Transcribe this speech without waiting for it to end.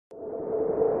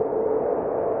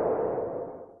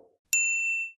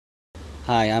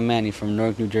Hi, I'm Manny from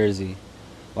Newark, New Jersey.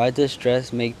 Why does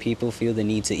stress make people feel the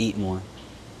need to eat more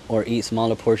or eat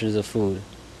smaller portions of food?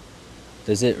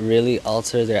 Does it really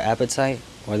alter their appetite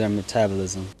or their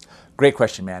metabolism? Great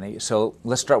question, Manny. So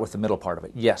let's start with the middle part of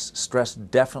it. Yes, stress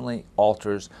definitely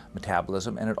alters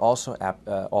metabolism, and it also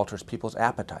alters people's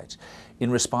appetites.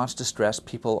 In response to stress,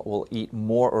 people will eat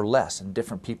more or less, and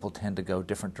different people tend to go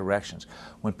different directions.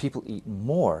 When people eat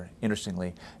more,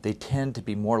 interestingly, they tend to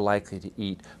be more likely to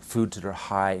eat foods that are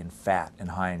high in fat and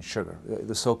high in sugar,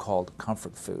 the so-called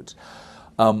comfort foods.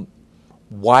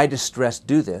 Why does stress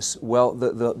do this? Well,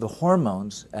 the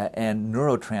hormones and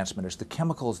neurotransmitters, the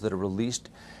chemicals that are released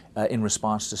in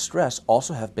response to stress,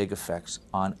 also have big effects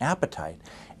on appetite.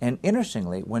 And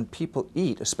interestingly, when people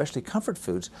eat, especially comfort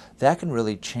foods, that can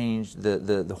really change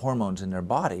the hormones in their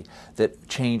body that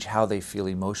change how they feel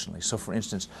emotionally. So for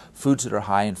instance, foods that are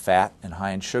high in fat and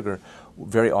high in sugar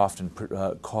very often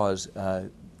cause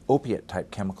opiate type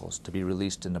chemicals to be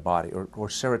released in the body, or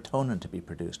serotonin to be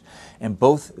produced. And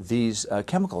both these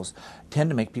chemicals tend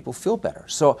to make people feel better.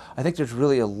 So I think there's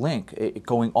really a link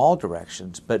going all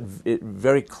directions, but it's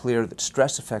very clear that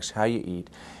stress affects how you eat,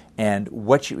 and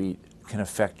what you eat can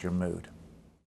affect your mood.